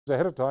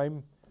ahead of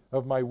time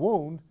of my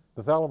wound,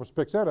 the thalamus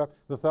picks that up.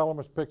 The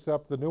thalamus picks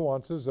up the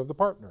nuances of the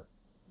partner.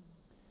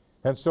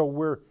 And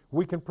so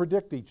we can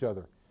predict each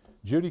other.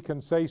 Judy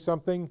can say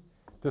something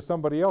to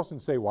somebody else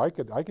and say, well, I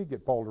could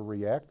get Paul to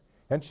react.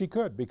 And she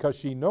could, because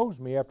she knows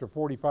me after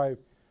 45,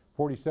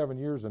 47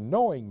 years of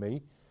knowing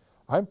me.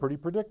 I'm pretty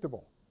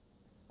predictable.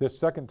 This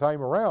second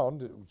time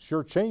around, it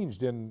sure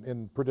changed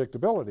in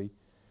predictability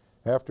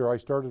after I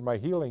started my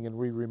healing and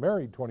we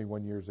remarried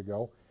 21 years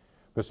ago,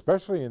 but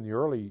especially in the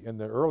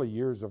early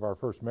years of our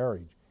first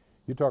marriage.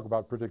 You talk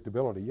about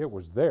predictability, it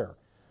was there.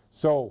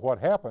 So what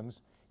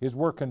happens is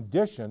we're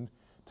conditioned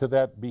to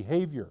that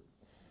behavior.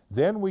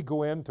 Then we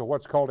go into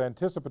what's called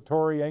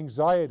anticipatory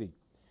anxiety,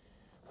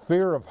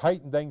 fear of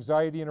heightened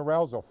anxiety and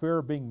arousal, fear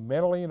of being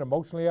mentally and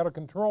emotionally out of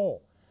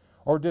control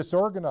or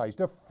disorganized,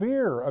 a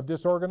fear of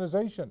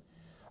disorganization.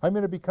 I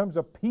mean, it becomes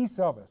a piece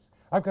of us.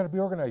 I've got to be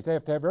organized. I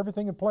have to have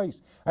everything in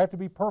place. I have to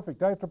be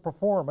perfect. I have to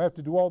perform. I have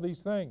to do all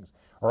these things,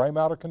 or I'm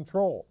out of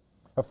control.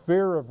 A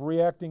fear of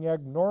reacting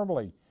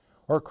abnormally,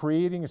 or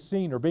creating a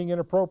scene, or being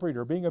inappropriate,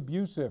 or being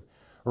abusive,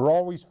 or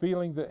always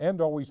feeling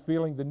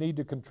the need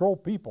to control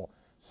people,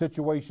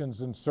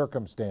 situations, and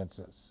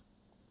circumstances.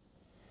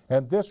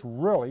 And this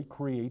really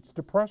creates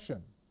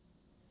depression,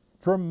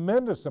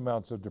 tremendous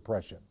amounts of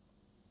depression.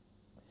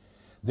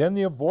 Then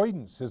the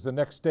avoidance is the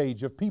next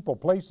stage of people,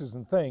 places,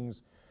 and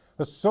things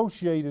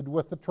associated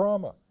with the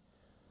trauma.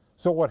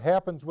 So what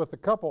happens with the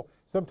couple,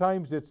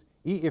 sometimes it's,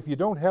 if you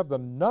don't have the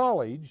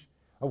knowledge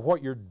of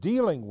what you're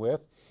dealing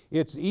with,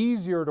 it's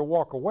easier to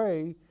walk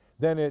away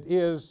than it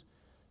is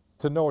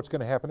to know it's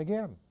going to happen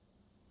again.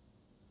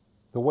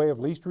 The way of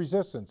least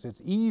resistance.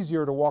 It's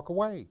easier to walk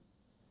away.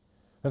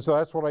 And so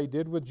that's what I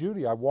did with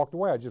Judy. I walked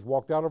away. I just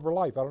walked out of her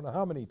life. I don't know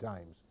how many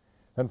times.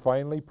 And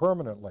finally,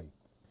 permanently.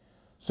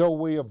 So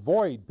we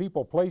avoid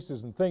people,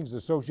 places, and things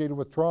associated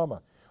with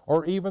trauma,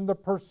 or even the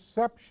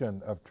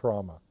perception of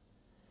trauma.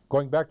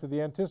 Going back to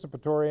the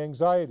anticipatory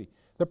anxiety,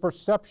 the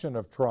perception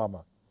of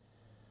trauma.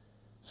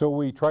 So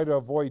we try to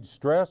avoid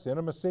stress,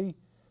 intimacy,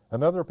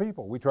 and other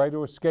people. We try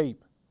to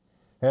escape.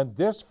 And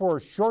this, for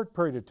a short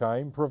period of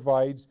time,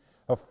 provides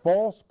a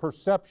false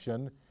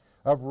perception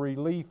of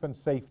relief and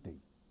safety.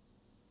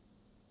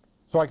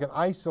 So I can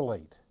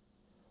isolate.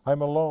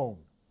 I'm alone.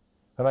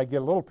 And I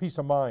get a little peace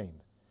of mind.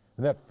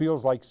 And that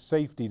feels like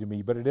safety to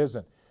me, but it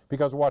isn't.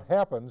 Because what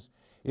happens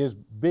is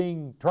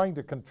trying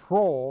to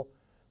control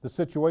the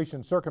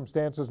situation,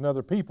 circumstances, and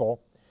other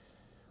people,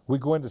 we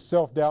go into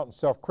self-doubt and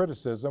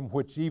self-criticism,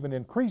 which even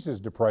increases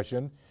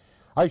depression.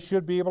 I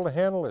should be able to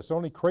handle this.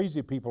 Only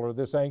crazy people are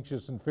this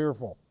anxious and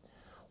fearful.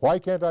 Why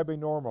can't I be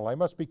normal? I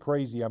must be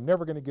crazy. I'm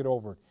never going to get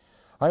over it.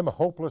 I'm a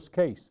hopeless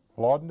case,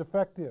 flawed and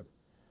defective,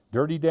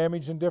 dirty,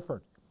 damaged, and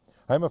different.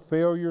 I'm a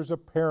failure as a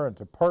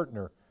parent, a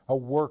partner, a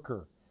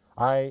worker.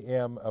 I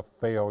am a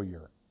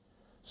failure.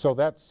 So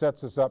that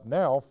sets us up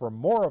now for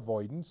more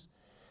avoidance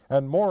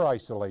and more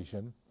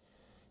isolation.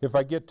 If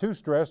I get too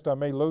stressed, I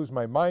may lose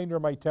my mind or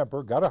my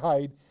temper. Got to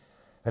hide.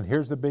 And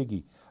here's the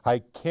biggie. I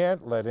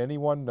can't let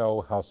anyone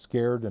know how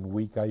scared and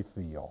weak I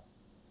feel.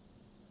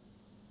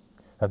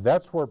 And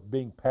that's where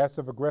being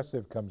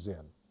passive-aggressive comes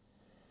in.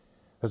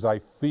 As I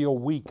feel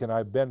weak and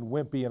I've been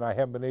wimpy and I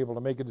haven't been able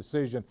to make a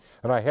decision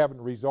and I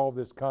haven't resolved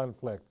this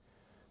conflict.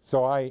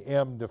 So I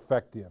am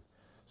defective.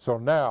 So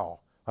now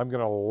I'm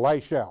going to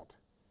lash out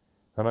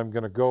and I'm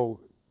going to go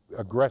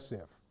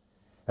aggressive.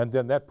 And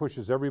then that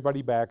pushes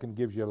everybody back and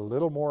gives you a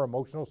little more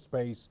emotional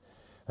space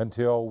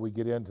until we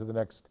get into the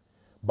next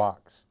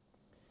box.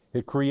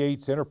 It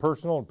creates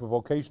interpersonal and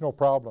vocational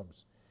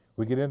problems.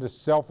 We get into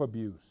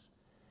self-abuse.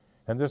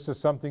 And this is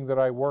something that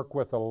I work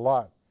with a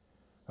lot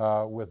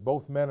with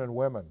both men and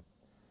women.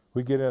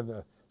 We get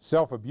into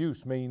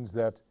self-abuse means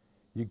that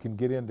you can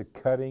get into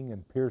cutting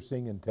and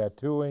piercing and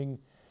tattooing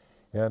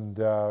and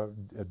a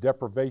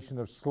deprivation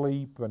of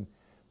sleep and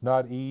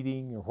not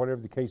eating or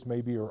whatever the case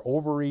may be, or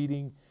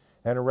overeating,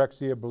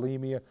 anorexia,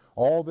 bulimia.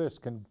 All this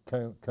can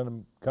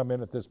come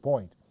in at this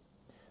point.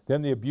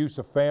 Then the abuse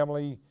of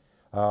family,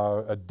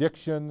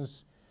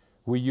 addictions.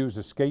 We use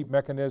escape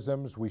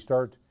mechanisms. We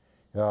start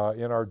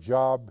in our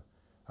job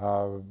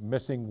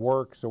missing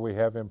work, so we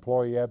have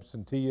employee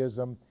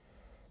absenteeism,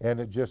 and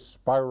it just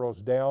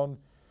spirals down.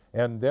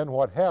 And then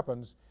what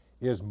happens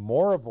is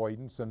more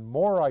avoidance and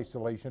more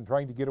isolation,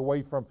 trying to get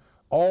away from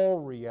all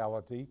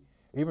reality,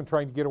 even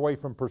trying to get away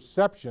from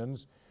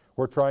perceptions.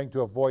 We're trying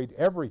to avoid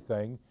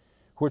everything,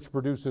 which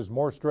produces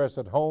more stress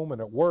at home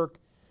and at work.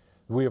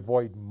 We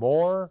avoid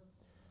more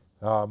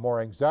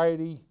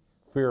anxiety,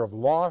 fear of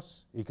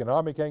loss,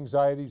 economic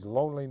anxieties,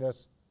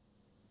 loneliness,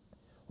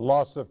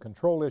 loss of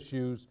control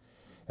issues,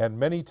 and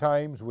many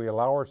times we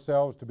allow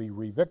ourselves to be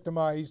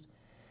re-victimized,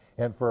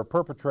 and for a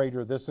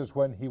perpetrator, this is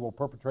when he will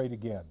perpetrate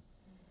again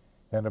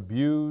and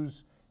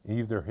abuse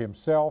either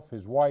himself,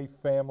 his wife,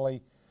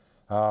 family,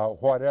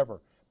 whatever.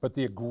 But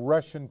the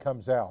aggression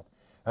comes out,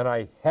 and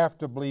I have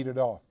to bleed it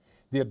off.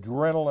 The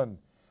adrenaline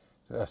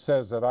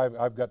says that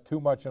I've got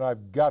too much and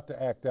I've got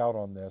to act out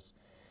on this.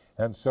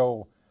 And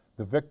so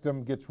the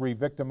victim gets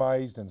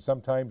re-victimized, and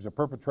sometimes the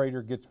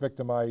perpetrator gets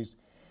victimized,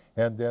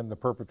 and then the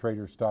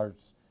perpetrator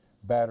starts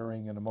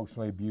battering and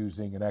emotionally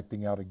abusing and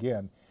acting out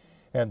again.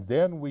 And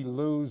then we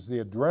lose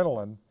the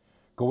adrenaline,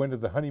 go into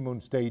the honeymoon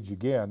stage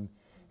again,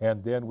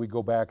 and then we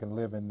go back and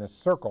live in this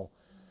circle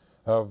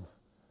of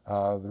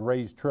the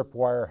raised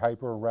tripwire,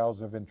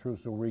 hyper-arousal,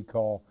 intrusive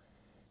recall,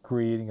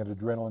 creating an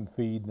adrenaline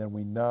feed, and then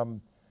we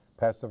numb,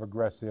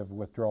 passive-aggressive,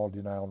 withdrawal,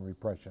 denial, and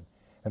repression.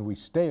 And we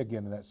stay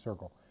again in that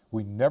circle.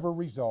 We never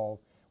resolve,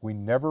 we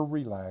never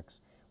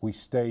relax, we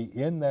stay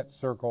in that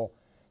circle.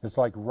 It's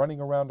like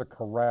running around a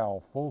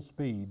corral full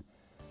speed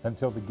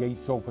until the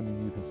gates open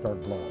and you can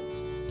start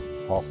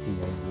blowing off the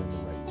anger and the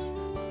rage.